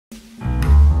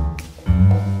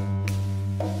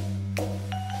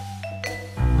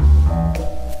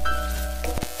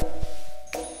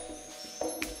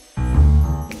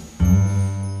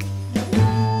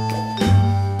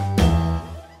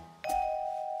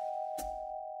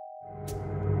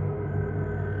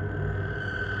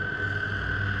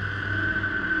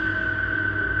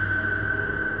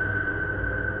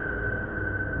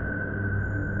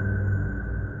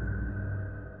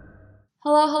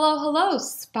Hello, hello, hello,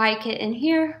 Spy Kitten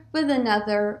here with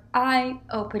another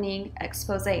eye-opening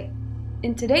expose.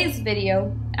 In today's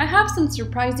video, I have some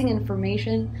surprising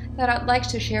information that I'd like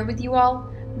to share with you all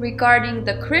regarding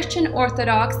the Christian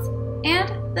Orthodox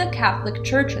and the Catholic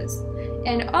churches,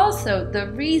 and also the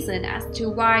reason as to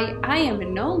why I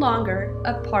am no longer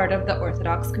a part of the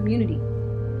Orthodox community.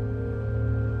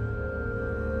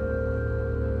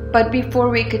 But before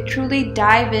we could truly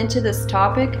dive into this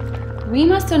topic, we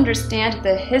must understand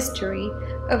the history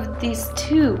of these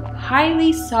two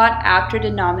highly sought-after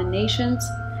denominations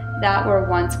that were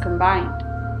once combined.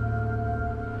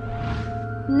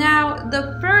 Now,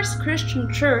 the first Christian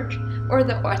church, or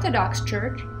the Orthodox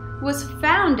Church, was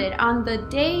founded on the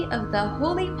day of the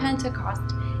Holy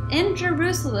Pentecost in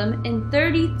Jerusalem in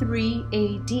 33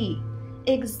 AD,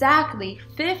 exactly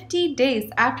 50 days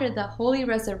after the Holy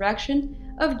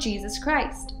Resurrection of Jesus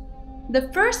Christ. The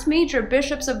first major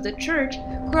bishops of the church,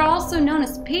 who are also known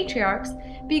as patriarchs,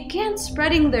 began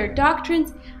spreading their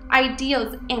doctrines,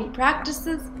 ideals, and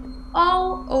practices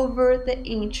all over the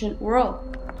ancient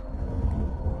world.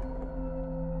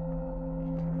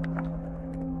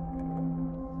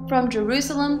 From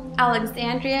Jerusalem,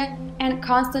 Alexandria, and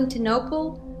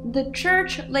Constantinople, the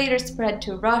church later spread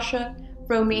to Russia,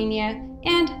 Romania,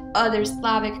 and other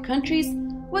Slavic countries,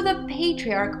 with a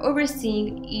patriarch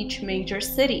overseeing each major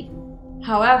city.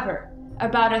 However,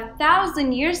 about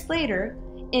 1,000 years later,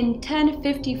 in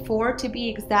 1054 to be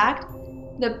exact,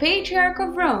 the Patriarch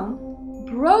of Rome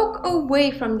broke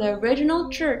away from the original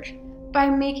church by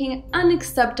making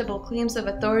unacceptable claims of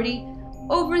authority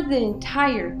over the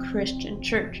entire Christian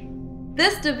church.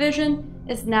 This division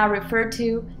is now referred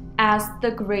to as the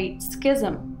Great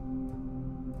Schism.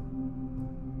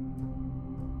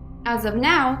 As of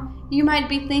now, you might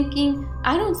be thinking,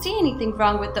 I don't see anything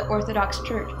wrong with the Orthodox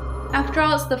Church. After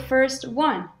all, it's the first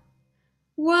one.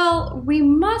 Well, we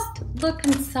must look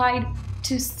inside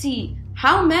to see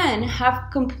how men have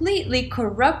completely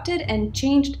corrupted and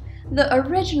changed the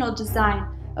original design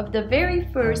of the very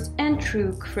first and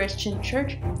true Christian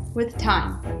church with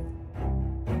time.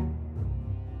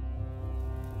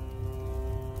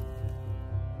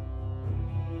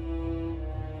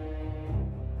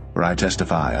 For I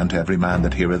testify unto every man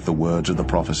that heareth the words of the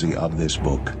prophecy of this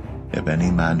book, if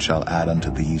any man shall add unto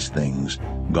these things,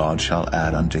 God shall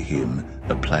add unto him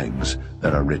the plagues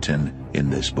that are written in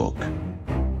this book.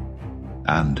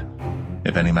 And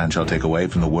if any man shall take away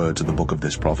from the words of the book of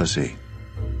this prophecy,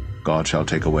 God shall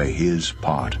take away his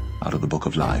part out of the book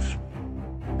of life,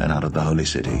 and out of the holy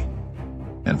city,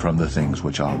 and from the things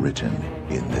which are written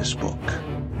in this book.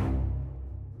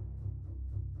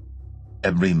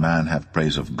 Every man hath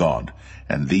praise of God,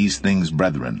 and these things,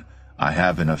 brethren, I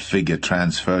have in a figure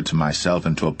transferred to myself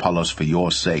and to Apollos for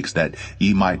your sakes, that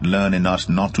ye might learn in us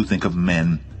not to think of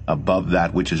men above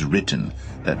that which is written,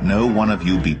 that no one of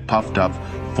you be puffed up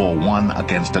for one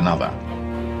against another.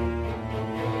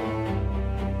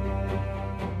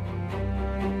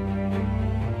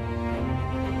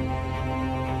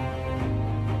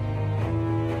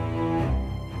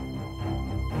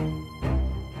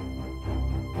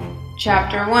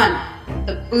 Chapter 1.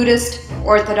 The Buddhist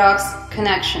Orthodox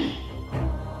Connection.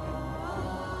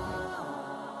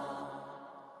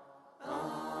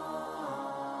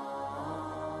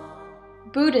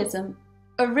 Buddhism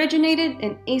originated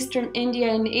in eastern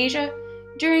India and Asia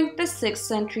during the 6th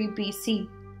century BC.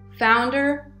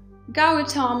 Founder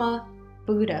Gautama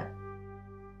Buddha.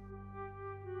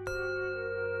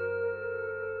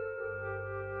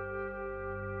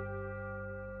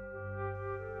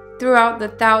 Throughout the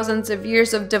thousands of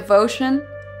years of devotion,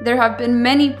 there have been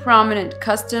many prominent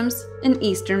customs in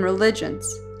Eastern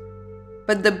religions.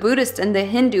 But the Buddhist and the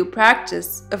Hindu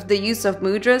practice of the use of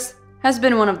mudras has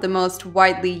been one of the most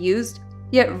widely used,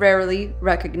 yet rarely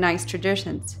recognized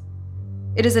traditions.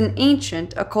 It is an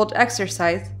ancient occult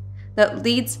exercise that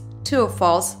leads to a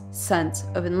false sense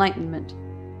of enlightenment.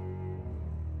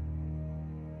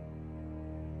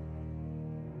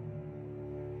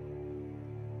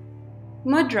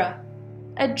 Mudra,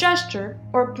 a gesture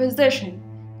or position,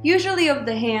 usually of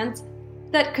the hands,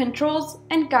 that controls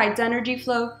and guides energy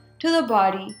flow to the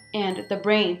body and the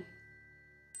brain.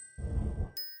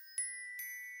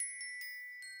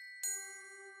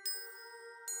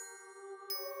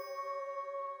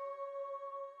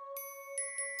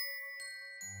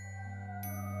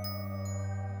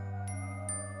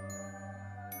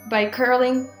 By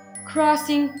curling,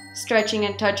 crossing, stretching,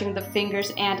 and touching the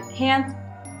fingers and hands,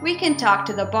 we can talk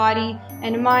to the body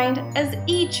and mind as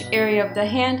each area of the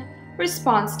hand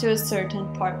responds to a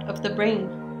certain part of the brain.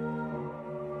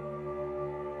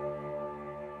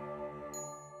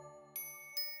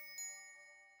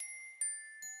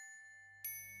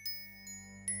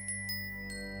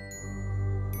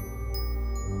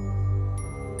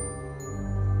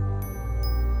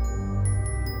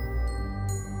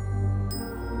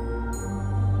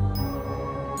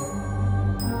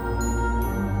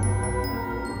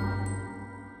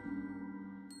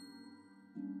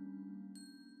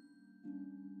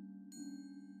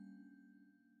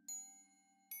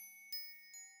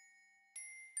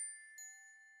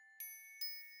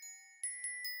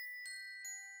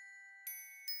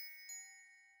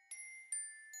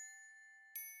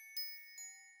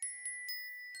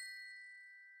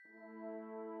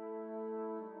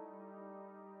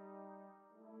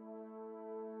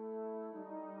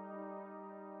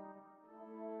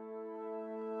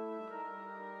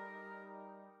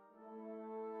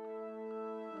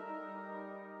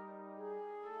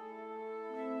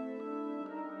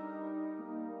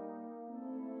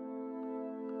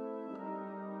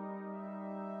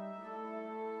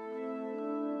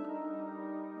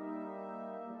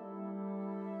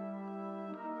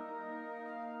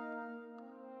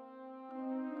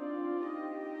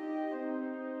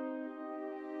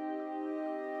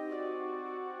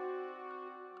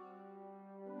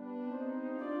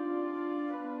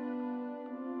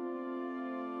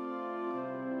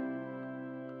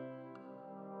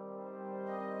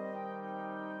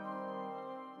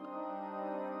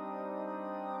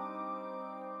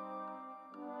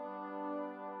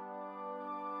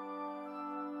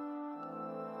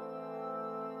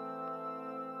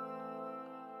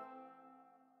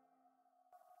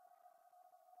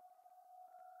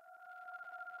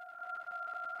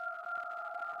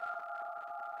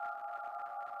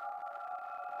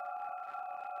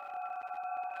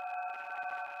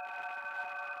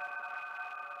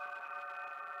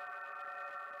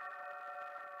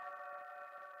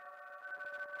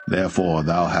 Therefore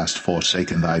thou hast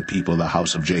forsaken thy people the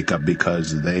house of Jacob,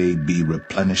 because they be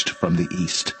replenished from the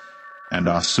east, and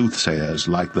are soothsayers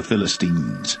like the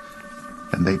Philistines,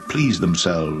 and they please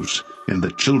themselves in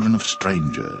the children of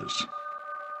strangers.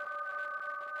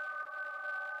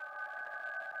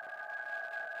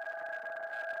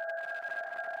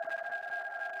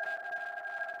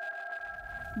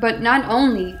 But not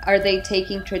only are they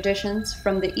taking traditions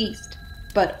from the East,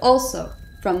 but also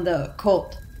from the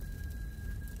occult.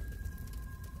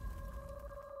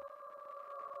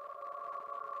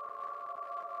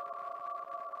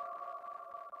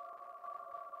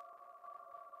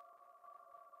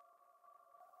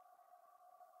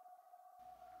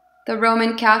 The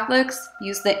Roman Catholics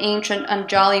use the ancient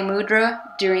Anjali mudra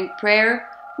during prayer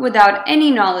without any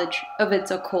knowledge of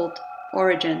its occult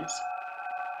origins.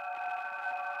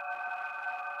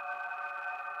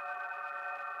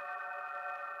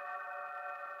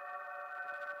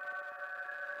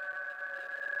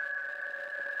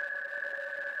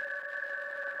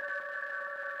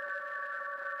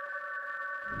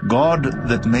 God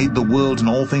that made the world and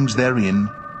all things therein,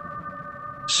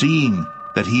 seeing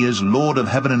that he is Lord of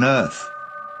heaven and earth,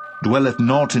 dwelleth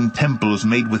not in temples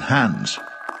made with hands,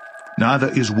 neither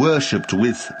is worshipped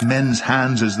with men's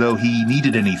hands as though he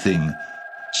needed anything,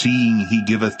 seeing he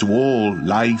giveth to all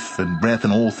life and breath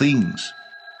and all things.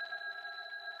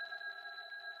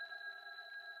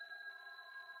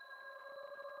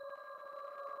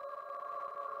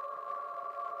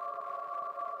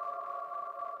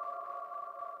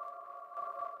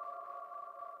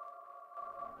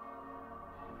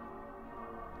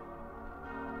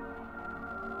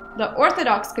 The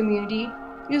Orthodox community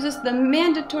uses the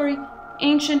mandatory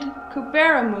ancient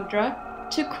Kubera mudra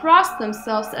to cross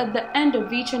themselves at the end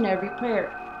of each and every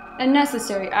prayer, a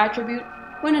necessary attribute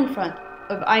when in front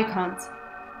of icons.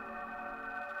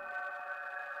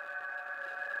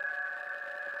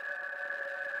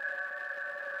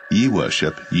 Ye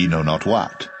worship ye know not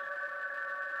what.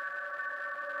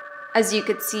 As you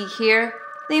could see here,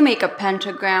 they make a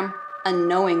pentagram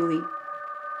unknowingly.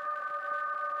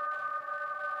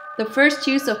 The first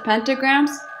use of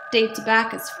pentagrams dates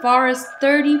back as far as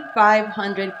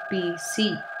 3500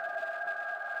 BC.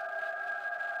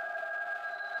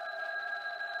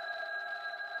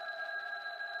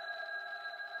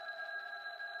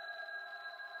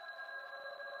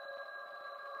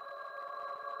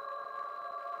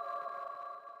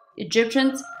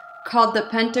 Egyptians called the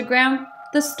pentagram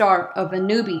the Star of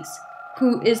Anubis,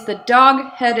 who is the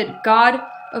dog-headed god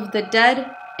of the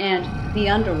dead and the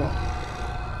underworld.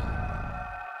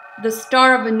 The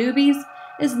Star of Anubis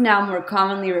is now more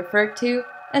commonly referred to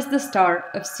as the Star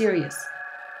of Sirius,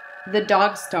 the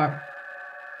dog star.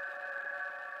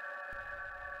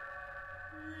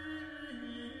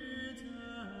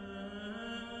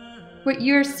 What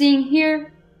you're seeing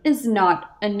here is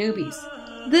not Anubis.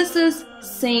 This is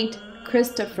Saint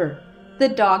Christopher, the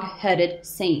dog-headed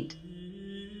saint.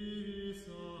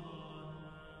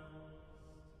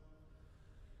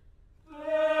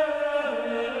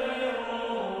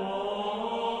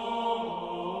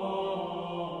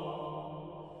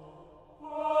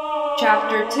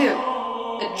 Chapter 2: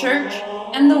 The Church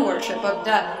and the Worship of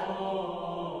Death.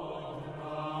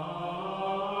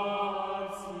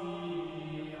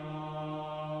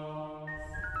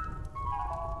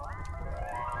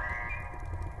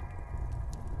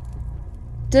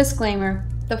 Disclaimer: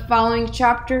 the following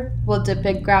chapter will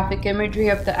depict graphic imagery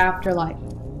of the afterlife.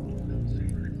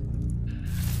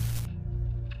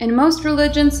 In most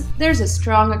religions, there's a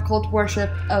strong occult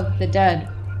worship of the dead.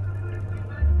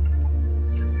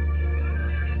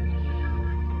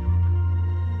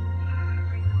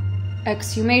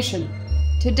 Exhumation: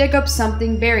 to dig up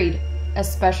something buried,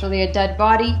 especially a dead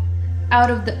body, out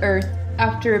of the earth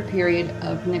after a period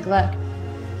of neglect.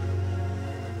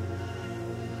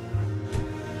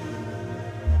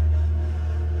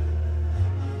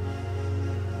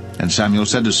 And Samuel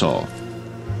said to Saul,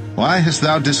 Why hast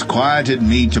thou disquieted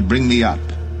me to bring me up?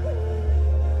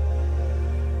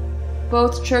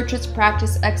 Both churches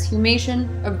practice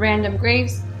exhumation of random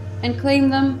graves and claim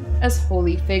them as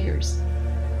holy figures.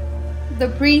 The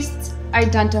priests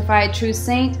identify a true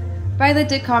saint by the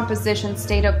decomposition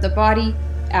state of the body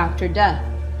after death,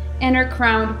 and are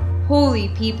crowned holy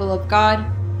people of God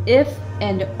if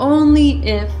and only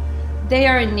if they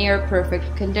are in near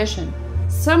perfect condition.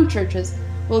 Some churches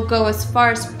will go as far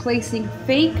as placing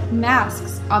fake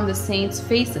masks on the saints'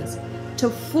 faces to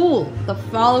fool the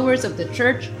followers of the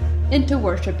church into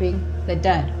worshiping the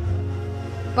dead.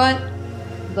 But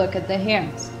look at the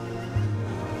hands.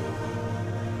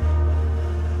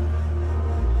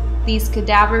 These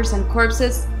cadavers and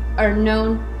corpses are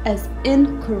known as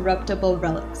incorruptible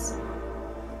relics.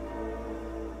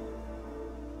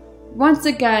 Once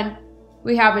again,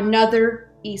 we have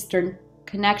another Eastern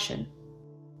connection.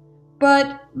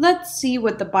 But let's see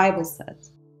what the Bible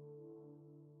says.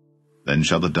 Then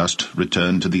shall the dust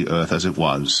return to the earth as it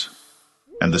was,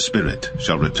 and the spirit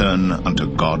shall return unto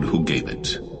God who gave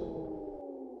it.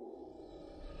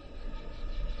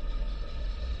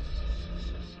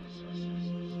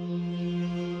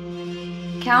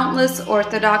 Countless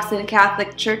Orthodox and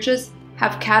Catholic churches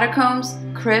have catacombs,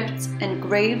 crypts, and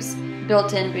graves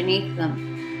built in beneath them.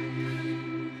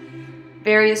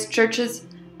 Various churches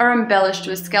are embellished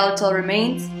with skeletal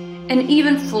remains and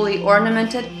even fully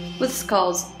ornamented with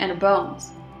skulls and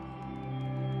bones.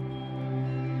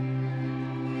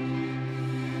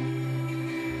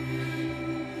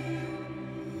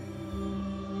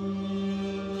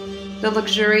 The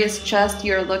luxurious chest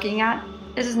you're looking at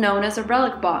is known as a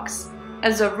relic box.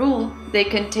 As a rule, they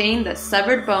contain the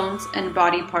severed bones and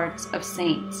body parts of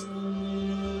saints.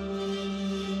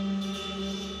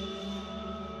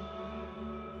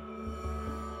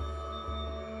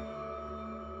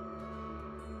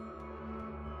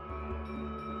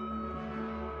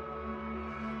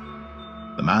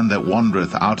 The man that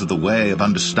wandereth out of the way of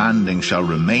understanding shall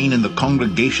remain in the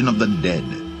congregation of the dead.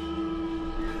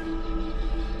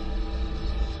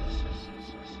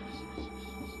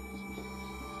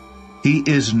 He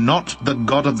is not the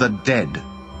God of the dead,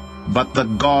 but the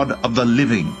God of the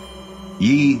living.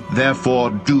 Ye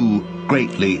therefore do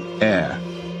greatly err.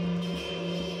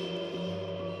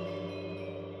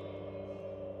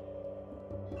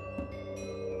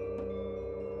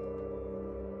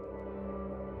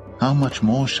 How much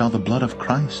more shall the blood of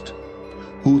Christ,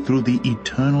 who through the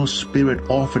eternal Spirit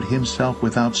offered himself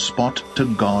without spot to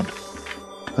God,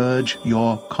 purge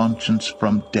your conscience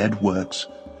from dead works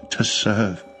to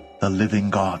serve the living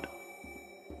God?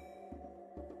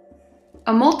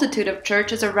 A multitude of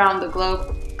churches around the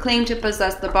globe claim to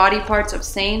possess the body parts of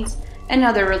saints and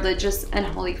other religious and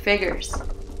holy figures.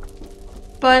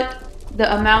 But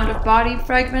the amount of body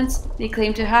fragments they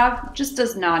claim to have just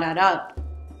does not add up.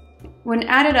 When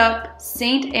added up,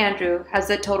 Saint Andrew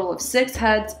has a total of 6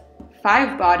 heads,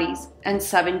 5 bodies, and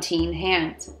 17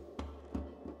 hands.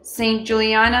 Saint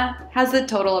Juliana has a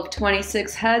total of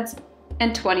 26 heads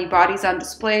and 20 bodies on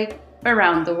display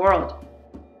around the world.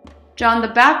 John the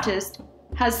Baptist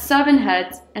has 7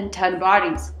 heads and 10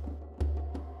 bodies.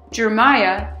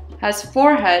 Jeremiah has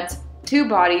 4 heads, 2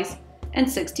 bodies, and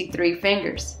 63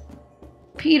 fingers.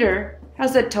 Peter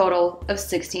has a total of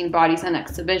 16 bodies on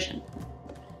exhibition.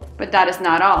 But that is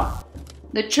not all.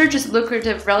 The church's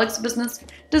lucrative relics business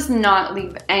does not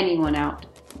leave anyone out.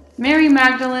 Mary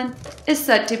Magdalene is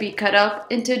said to be cut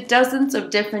up into dozens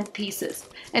of different pieces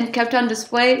and kept on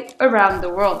display around the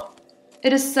world.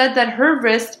 It is said that her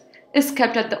wrist is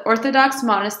kept at the Orthodox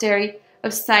monastery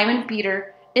of Simon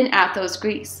Peter in Athos,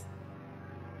 Greece,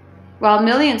 while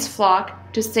millions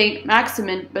flock to St.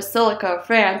 Maximin Basilica of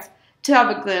France to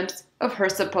have a glimpse of her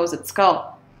supposed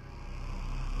skull.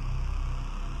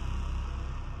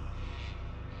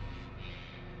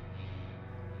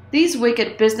 These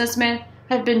wicked businessmen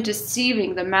have been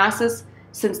deceiving the masses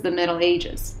since the Middle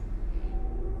Ages.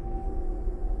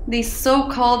 These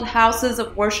so-called houses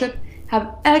of worship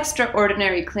have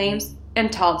extraordinary claims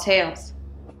and tall tales.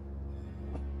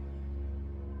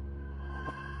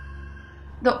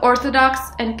 The Orthodox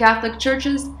and Catholic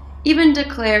churches even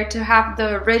declare to have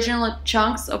the original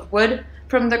chunks of wood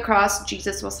from the cross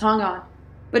Jesus was hung on.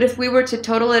 But if we were to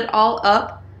total it all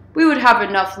up, we would have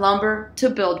enough lumber to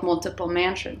build multiple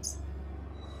mansions.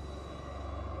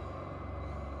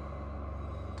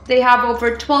 They have over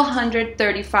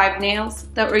 1,235 nails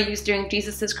that were used during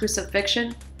Jesus'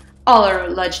 crucifixion. All are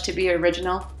alleged to be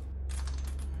original.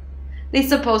 They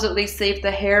supposedly saved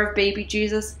the hair of baby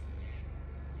Jesus.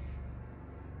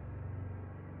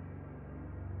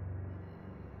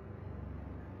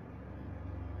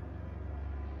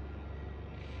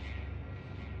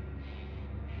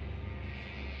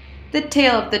 The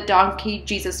tail of the donkey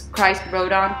Jesus Christ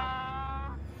rode on,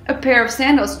 a pair of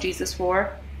sandals Jesus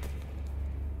wore,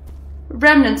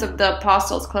 remnants of the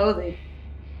apostles' clothing,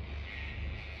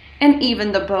 and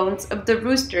even the bones of the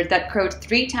rooster that crowed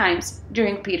 3 times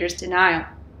during Peter's denial.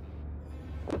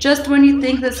 Just when you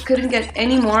think this couldn't get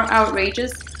any more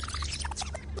outrageous,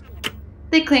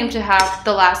 they claim to have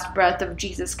the last breath of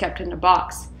Jesus kept in a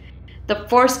box, the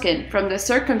foreskin from the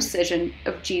circumcision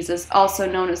of Jesus, also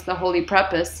known as the Holy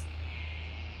Prepuce,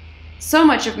 so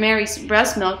much of Mary's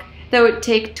breast milk that it would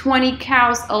take 20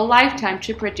 cows a lifetime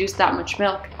to produce that much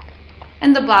milk.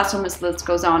 And the blasphemous list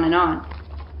goes on and on.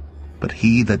 But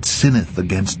he that sinneth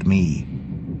against me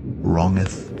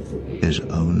wrongeth his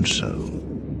own soul.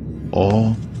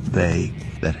 All they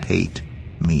that hate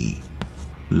me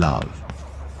love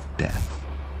death.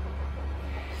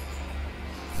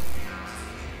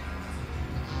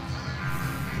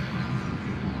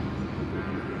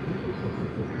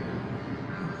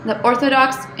 The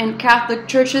Orthodox and Catholic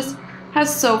churches have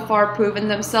so far proven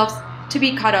themselves to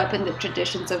be caught up in the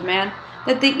traditions of man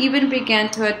that they even began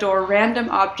to adore random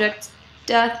objects,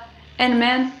 death, and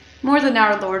men more than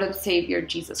our Lord and Savior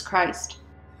Jesus Christ.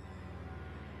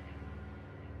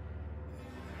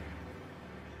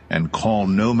 And call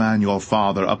no man your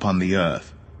father upon the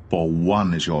earth, for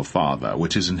one is your Father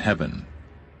which is in heaven.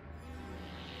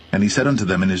 And he said unto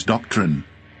them in his doctrine,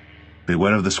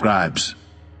 Beware of the scribes,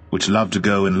 which love to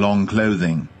go in long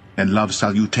clothing, and love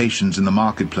salutations in the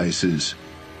marketplaces,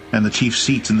 and the chief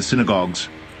seats in the synagogues,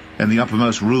 and the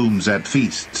uppermost rooms at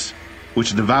feasts,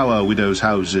 which devour widows'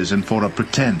 houses, and for a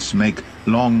pretense make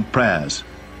long prayers.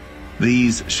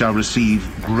 These shall receive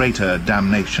greater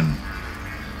damnation.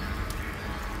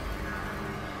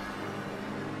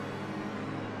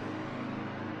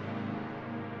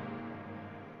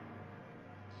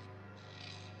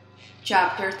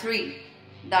 Chapter 3.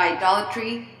 The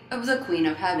Idolatry of the Queen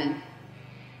of Heaven.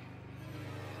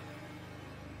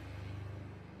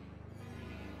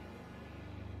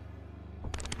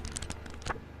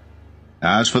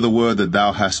 As for the word that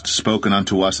thou hast spoken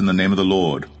unto us in the name of the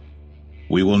Lord,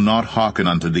 we will not hearken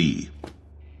unto thee.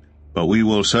 But we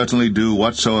will certainly do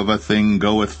whatsoever thing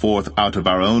goeth forth out of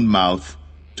our own mouth,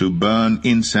 to burn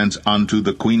incense unto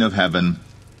the Queen of Heaven,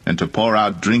 and to pour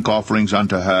out drink offerings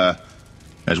unto her,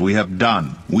 as we have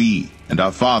done, we and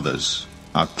our fathers,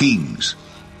 our kings,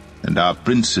 and our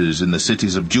princes in the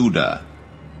cities of Judah,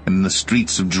 and in the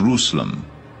streets of Jerusalem.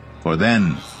 For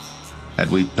then had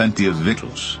we plenty of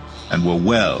victuals, and were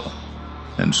well,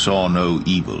 and saw no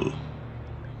evil.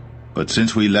 But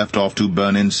since we left off to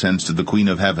burn incense to the Queen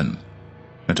of Heaven,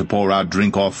 and to pour out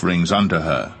drink offerings unto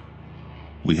her,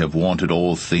 we have wanted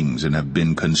all things, and have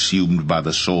been consumed by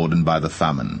the sword and by the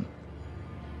famine.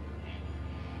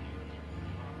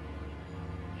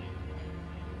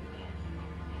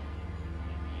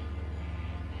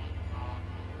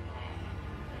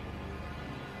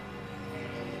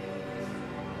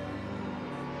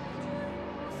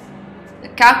 The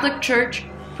Catholic Church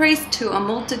prays to a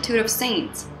multitude of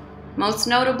saints, most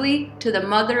notably to the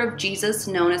Mother of Jesus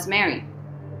known as Mary.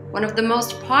 One of the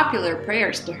most popular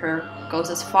prayers to her goes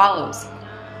as follows,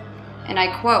 and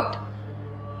I quote,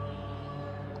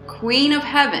 Queen of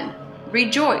Heaven,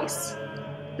 rejoice!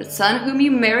 The Son whom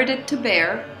you merited to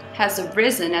bear has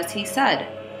arisen as he said.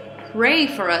 Pray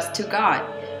for us to God.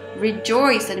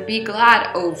 Rejoice and be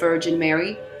glad, O Virgin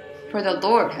Mary, for the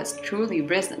Lord has truly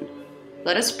risen.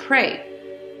 Let us pray.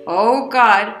 O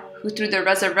God, who through the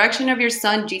resurrection of your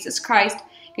Son, Jesus Christ,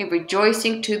 gave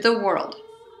rejoicing to the world,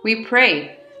 we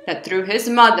pray that through his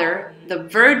mother, the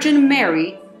Virgin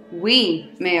Mary,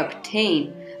 we may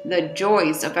obtain the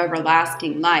joys of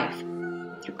everlasting life.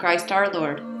 Through Christ our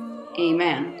Lord.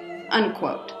 Amen.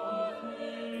 Unquote.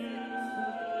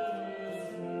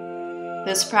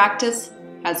 This practice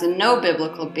has no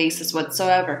biblical basis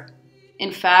whatsoever.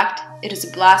 In fact, it is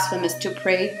blasphemous to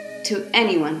pray to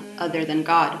anyone other than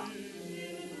God.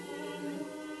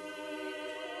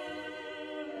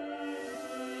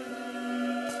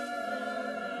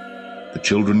 The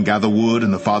children gather wood,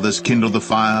 and the fathers kindle the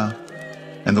fire,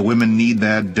 and the women knead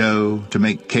their dough to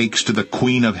make cakes to the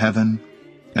Queen of Heaven,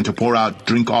 and to pour out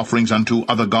drink offerings unto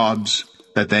other gods,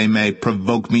 that they may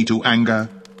provoke me to anger.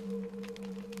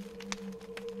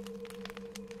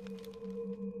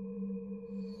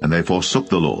 And they forsook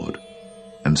the Lord,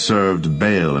 and served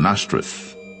Baal and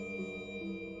Ashtoreth.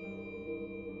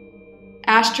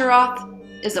 Ashtaroth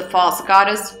is a false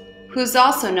goddess who is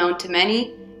also known to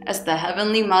many as the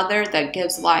heavenly mother that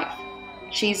gives life.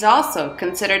 She is also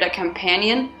considered a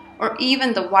companion or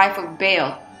even the wife of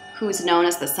Baal, who is known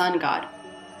as the sun god.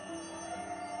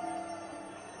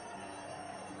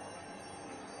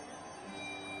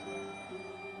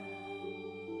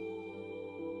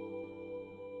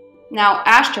 Now,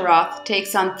 Ashtaroth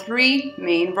takes on three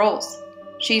main roles.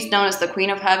 She's known as the Queen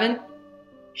of Heaven,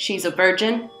 she's a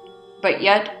virgin, but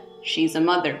yet she's a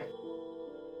mother.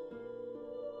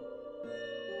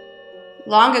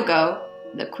 Long ago,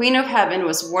 the Queen of Heaven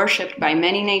was worshipped by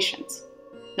many nations.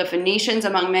 The Phoenicians,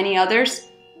 among many others,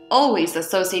 always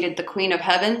associated the Queen of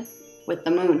Heaven with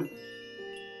the moon.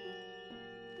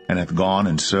 And hath gone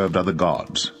and served other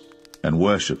gods, and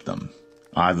worshipped them,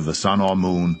 either the sun or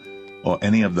moon, or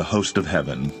any of the host of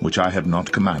heaven, which I have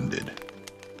not commanded.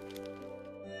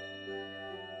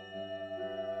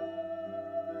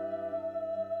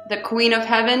 The Queen of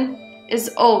Heaven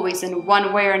is always in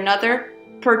one way or another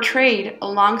portrayed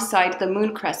alongside the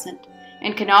moon crescent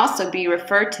and can also be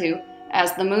referred to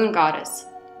as the moon goddess.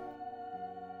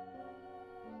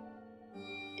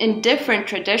 In different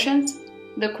traditions,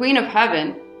 the Queen of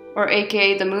Heaven, or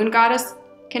aka the moon goddess,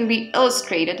 can be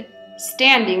illustrated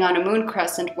standing on a moon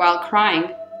crescent while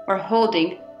crying or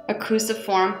holding a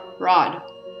cruciform rod.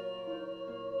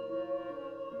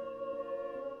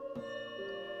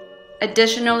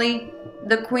 Additionally,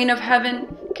 the Queen of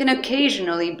Heaven can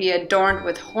occasionally be adorned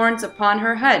with horns upon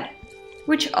her head,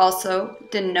 which also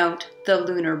denote the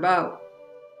lunar bow.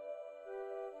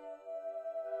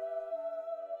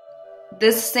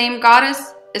 This same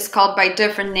goddess is called by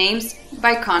different names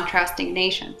by contrasting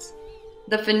nations.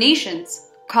 The Phoenicians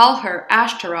call her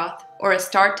Ashtaroth or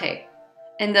Astarte.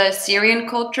 In the Assyrian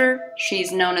culture, she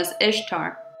is known as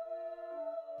Ishtar.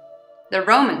 The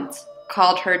Romans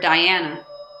called her Diana.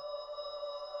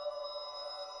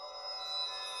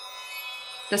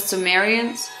 The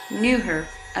Sumerians knew her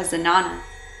as Inanna,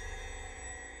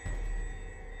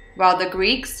 while the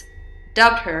Greeks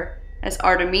dubbed her as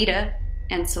Artemida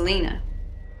and Selena.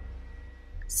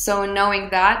 So in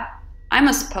knowing that, I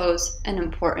must pose an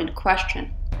important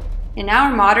question. In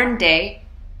our modern day,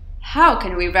 how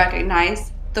can we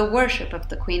recognize the worship of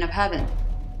the Queen of Heaven?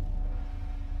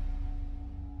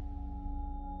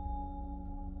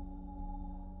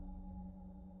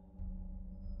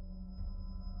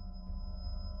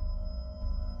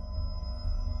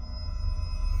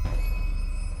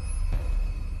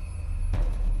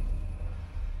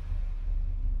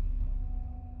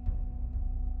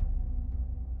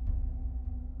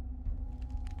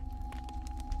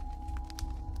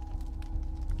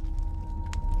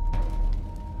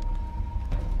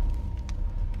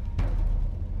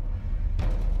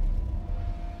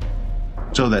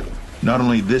 So that not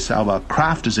only this our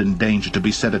craft is in danger to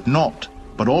be set at naught,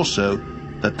 but also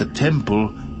that the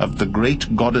temple of the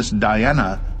great goddess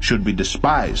Diana should be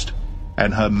despised,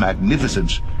 and her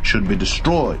magnificence should be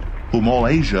destroyed, whom all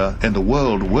Asia and the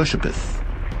world worshippeth.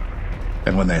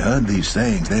 And when they heard these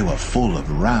things, they were full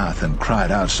of wrath, and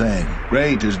cried out, saying,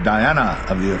 Great is Diana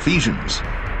of the Ephesians.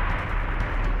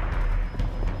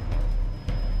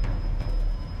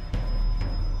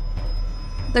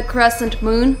 The crescent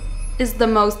moon is the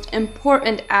most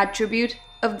important attribute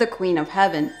of the Queen of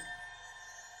Heaven.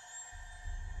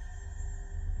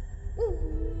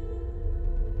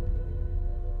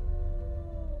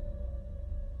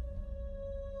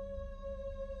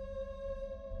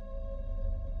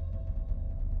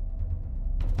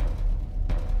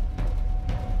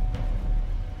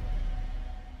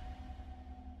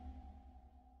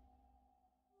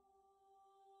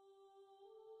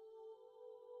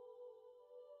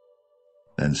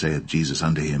 Then saith Jesus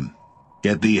unto him,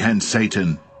 Get thee hence,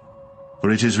 Satan,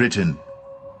 for it is written,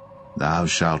 Thou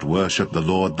shalt worship the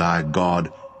Lord thy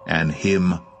God, and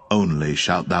him only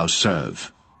shalt thou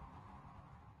serve.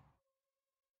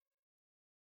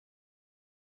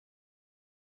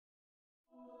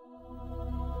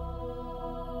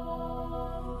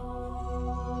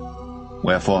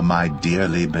 Wherefore, my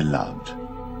dearly beloved,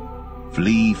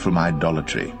 flee from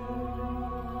idolatry.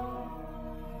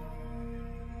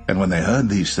 And when they heard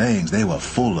these things, they were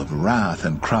full of wrath,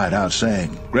 and cried out,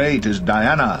 saying, Great is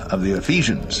Diana of the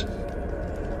Ephesians.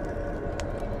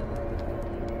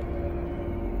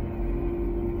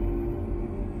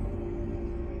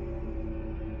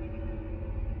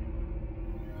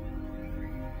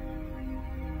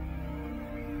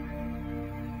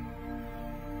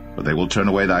 But they will turn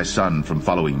away thy son from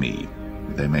following me,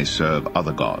 that they may serve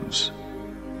other gods.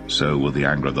 So will the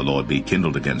anger of the Lord be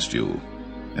kindled against you,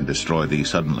 and destroy thee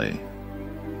suddenly.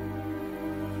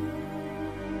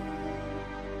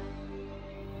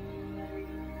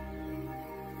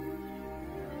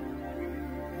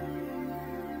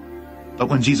 But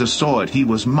when Jesus saw it, he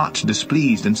was much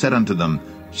displeased, and said unto them,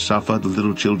 Suffer the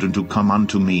little children to come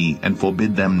unto me, and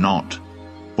forbid them not,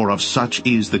 for of such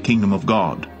is the kingdom of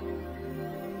God.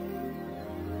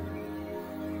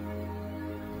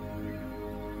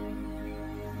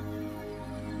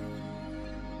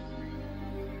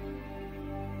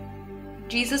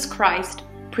 Jesus Christ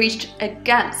preached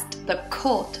against the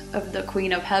cult of the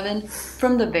Queen of Heaven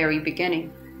from the very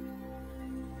beginning.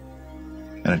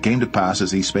 And it came to pass, as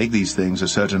he spake these things, a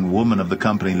certain woman of the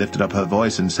company lifted up her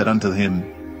voice, and said unto him,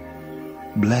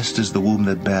 Blessed is the womb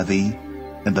that bare thee,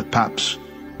 and the paps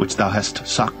which thou hast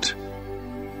sucked.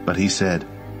 But he said,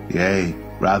 Yea,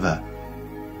 rather,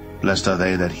 blessed are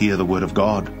they that hear the word of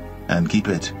God, and keep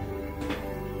it.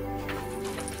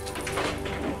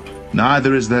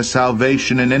 Neither is there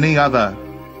salvation in any other,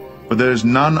 For there is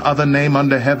none other name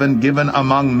under heaven given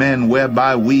among men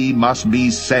whereby we must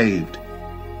be saved.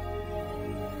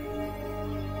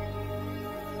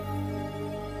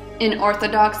 In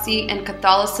Orthodoxy and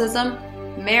Catholicism,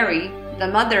 Mary, the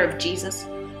mother of Jesus,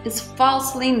 is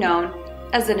falsely known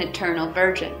as an eternal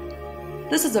virgin.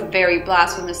 This is a very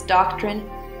blasphemous doctrine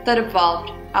that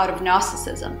evolved out of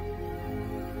Gnosticism.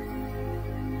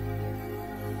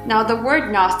 Now, the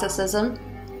word Gnosticism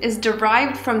is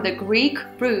derived from the Greek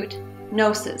root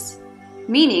gnosis,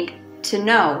 meaning to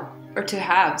know or to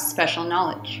have special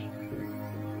knowledge.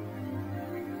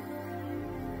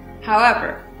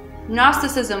 However,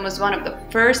 Gnosticism was one of the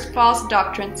first false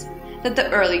doctrines that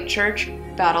the early church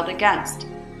battled against.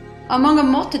 Among a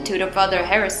multitude of other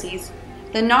heresies,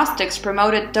 the Gnostics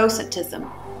promoted Docetism,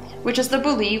 which is the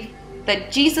belief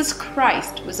that Jesus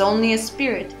Christ was only a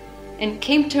spirit and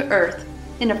came to earth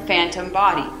in a phantom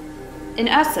body. In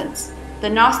essence, the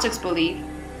Gnostics believed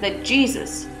that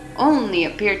Jesus only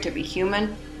appeared to be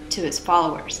human to his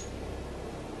followers.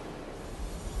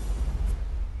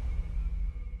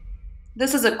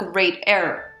 This is a great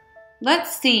error.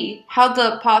 Let's see how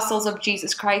the apostles of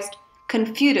Jesus Christ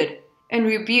confuted and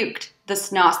rebuked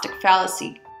this Gnostic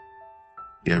fallacy.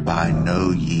 Hereby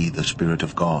know ye the Spirit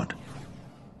of God.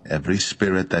 Every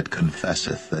spirit that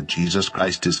confesseth that Jesus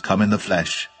Christ is come in the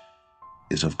flesh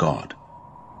is of God.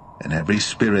 And every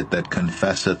spirit that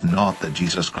confesseth not that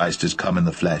Jesus Christ is come in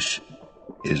the flesh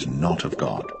is not of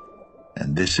God.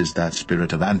 And this is that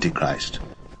spirit of Antichrist,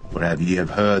 whereof ye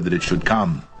have heard that it should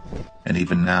come, and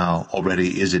even now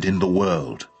already is it in the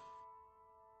world.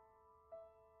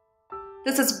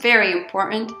 This is very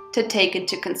important to take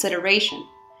into consideration,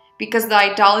 because the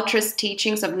idolatrous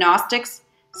teachings of Gnostics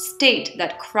state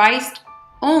that Christ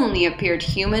only appeared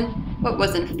human but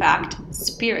was in fact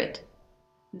spirit,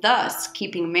 thus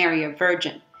keeping Mary a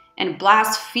virgin and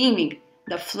blaspheming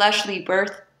the fleshly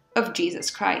birth of Jesus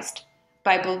Christ.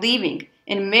 By believing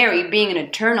in Mary being an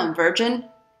eternal virgin,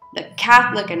 the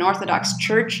Catholic and Orthodox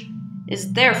Church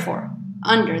is therefore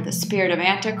under the spirit of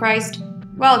Antichrist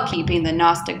while keeping the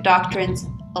Gnostic doctrines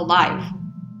alive.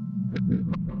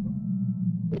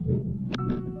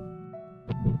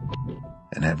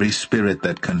 And every spirit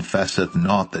that confesseth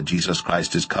not that Jesus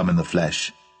Christ is come in the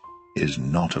flesh is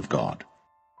not of God.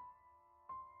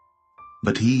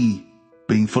 But he,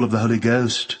 being full of the Holy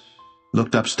Ghost,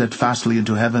 looked up steadfastly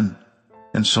into heaven,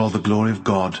 and saw the glory of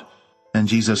God, and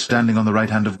Jesus standing on the right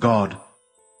hand of God.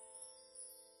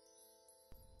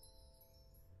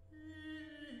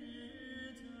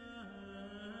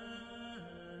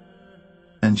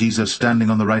 And Jesus standing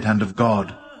on the right hand of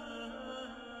God.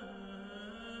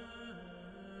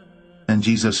 And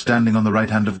Jesus standing on the right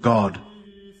hand of God.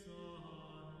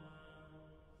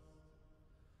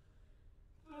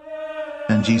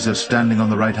 And Jesus standing on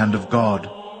the right hand of God.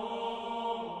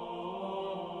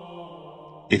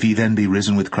 If ye then be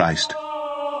risen with Christ,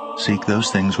 seek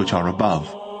those things which are above,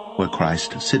 where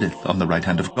Christ sitteth on the right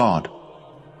hand of God.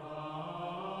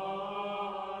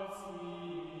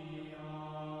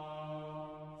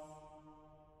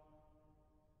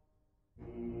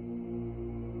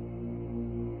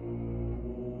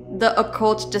 The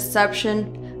occult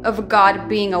deception of God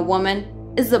being a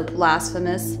woman is a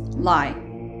blasphemous lie.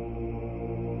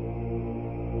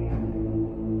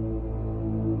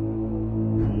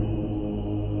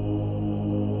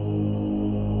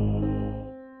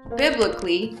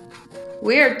 Biblically,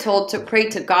 we are told to pray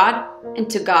to God and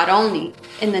to God only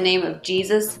in the name of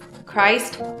Jesus,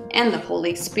 Christ, and the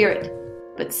Holy Spirit.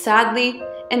 But sadly,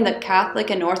 in the Catholic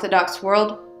and Orthodox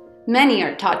world, many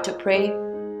are taught to pray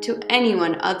to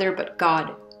anyone other but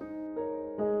God.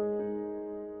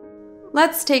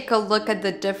 Let's take a look at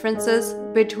the differences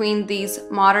between these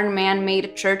modern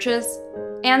man-made churches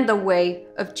and the way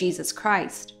of Jesus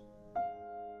Christ.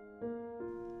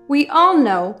 We all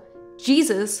know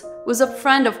Jesus was a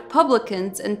friend of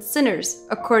publicans and sinners,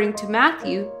 according to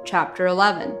Matthew chapter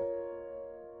 11.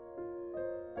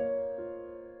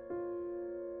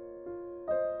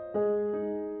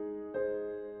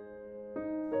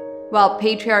 While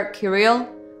Patriarch Kirill,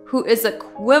 who is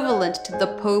equivalent to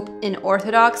the Pope in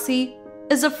Orthodoxy,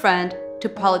 is a friend to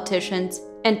politicians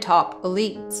and top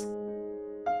elites.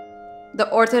 The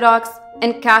Orthodox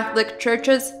and Catholic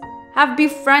churches have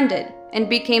befriended and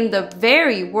became the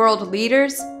very world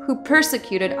leaders who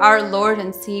persecuted our Lord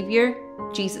and Savior,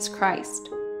 Jesus Christ.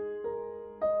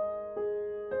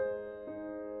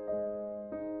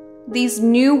 These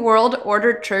New World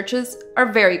Order churches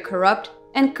are very corrupt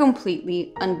and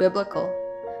completely unbiblical.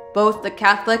 Both the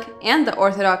Catholic and the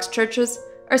Orthodox churches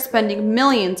are spending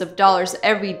millions of dollars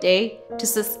every day to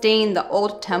sustain the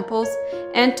old temples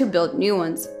and to build new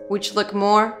ones, which look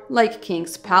more like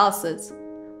king's palaces.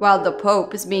 While the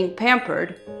Pope is being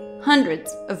pampered,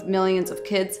 hundreds of millions of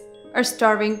kids are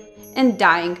starving and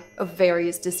dying of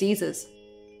various diseases.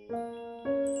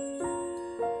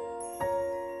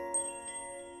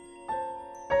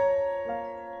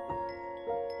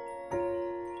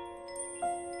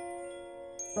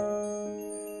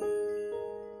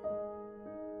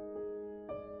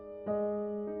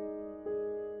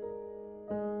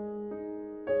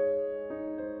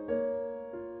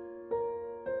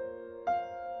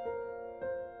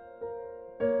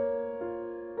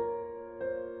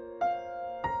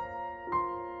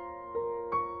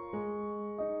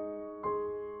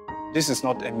 This is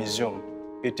not a museum.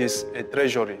 It is a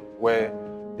treasury where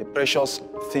the precious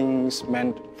things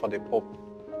meant for the Pope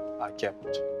are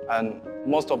kept. And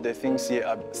most of the things here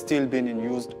are still being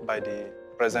used by the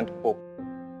present Pope.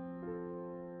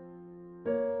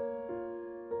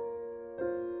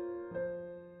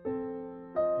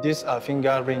 These are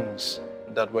finger rings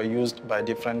that were used by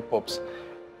different popes.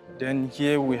 Then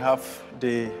here we have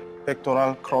the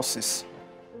pectoral crosses,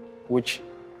 which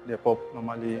the Pope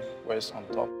normally wears on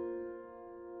top.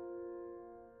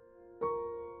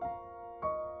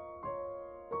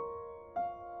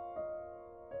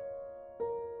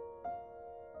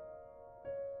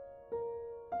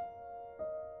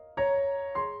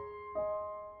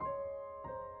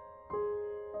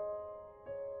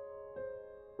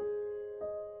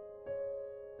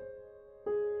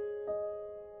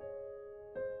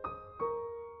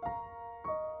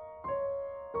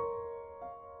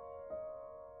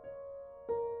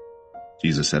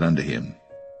 Jesus said unto him,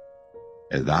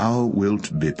 If thou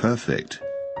wilt be perfect,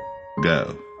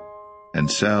 go, and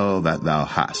sell that thou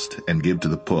hast, and give to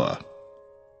the poor,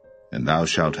 and thou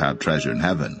shalt have treasure in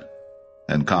heaven,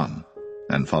 and come,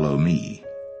 and follow me.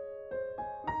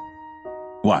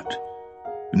 What?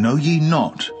 Know ye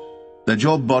not that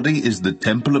your body is the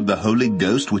temple of the Holy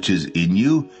Ghost which is in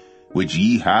you, which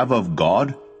ye have of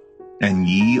God, and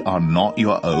ye are not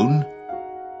your own?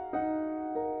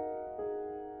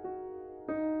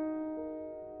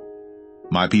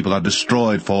 My people are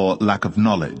destroyed for lack of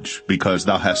knowledge, because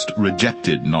thou hast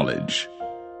rejected knowledge.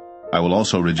 I will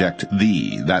also reject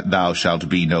thee, that thou shalt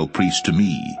be no priest to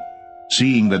me.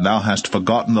 Seeing that thou hast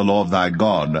forgotten the law of thy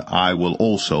God, I will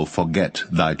also forget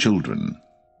thy children.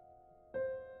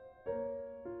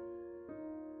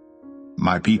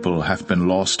 My people have been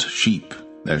lost sheep.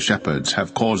 Their shepherds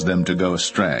have caused them to go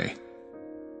astray.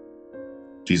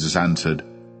 Jesus answered,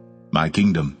 My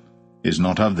kingdom is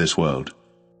not of this world.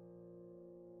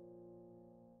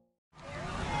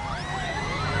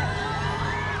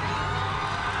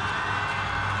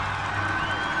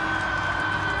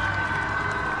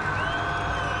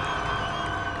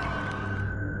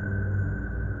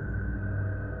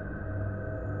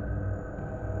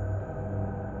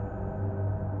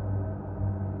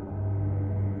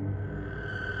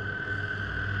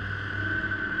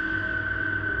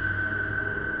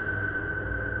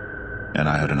 And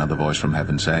I heard another voice from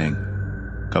heaven saying,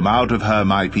 Come out of her,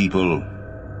 my people,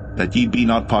 that ye be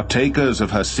not partakers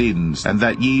of her sins, and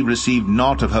that ye receive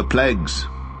not of her plagues.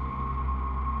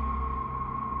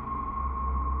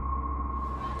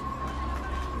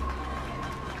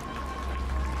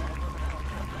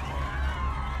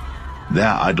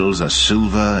 Their idols are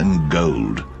silver and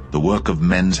gold, the work of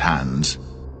men's hands.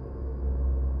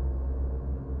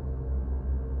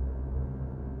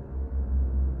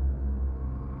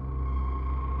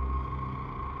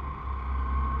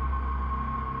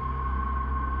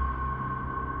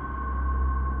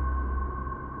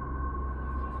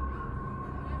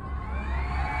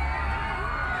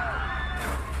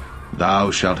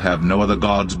 Thou shalt have no other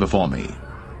gods before me.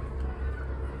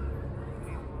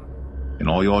 In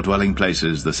all your dwelling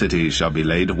places the cities shall be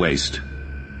laid waste,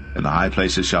 and the high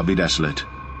places shall be desolate,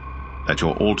 that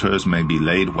your altars may be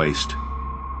laid waste,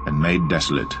 and made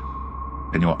desolate,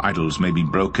 and your idols may be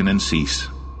broken and cease,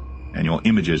 and your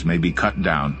images may be cut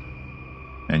down,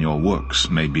 and your works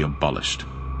may be abolished.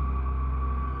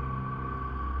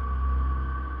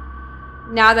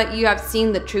 Now that you have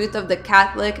seen the truth of the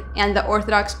Catholic and the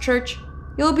Orthodox Church,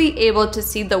 you'll be able to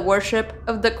see the worship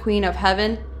of the Queen of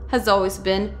Heaven has always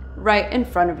been right in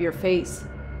front of your face.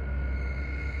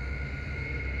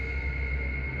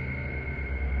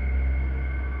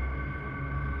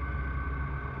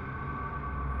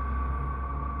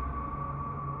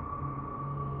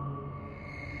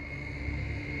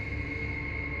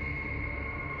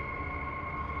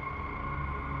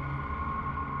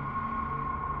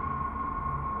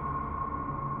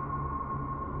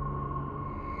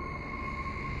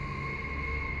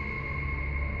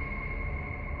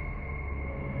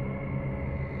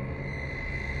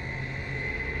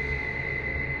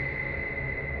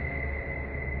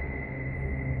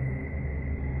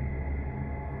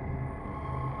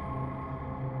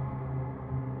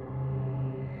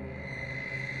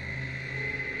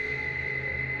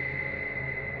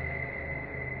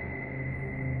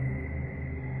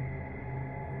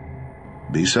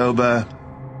 Be sober,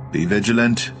 be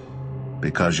vigilant,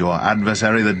 because your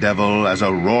adversary the devil, as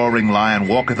a roaring lion,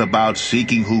 walketh about,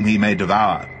 seeking whom he may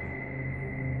devour.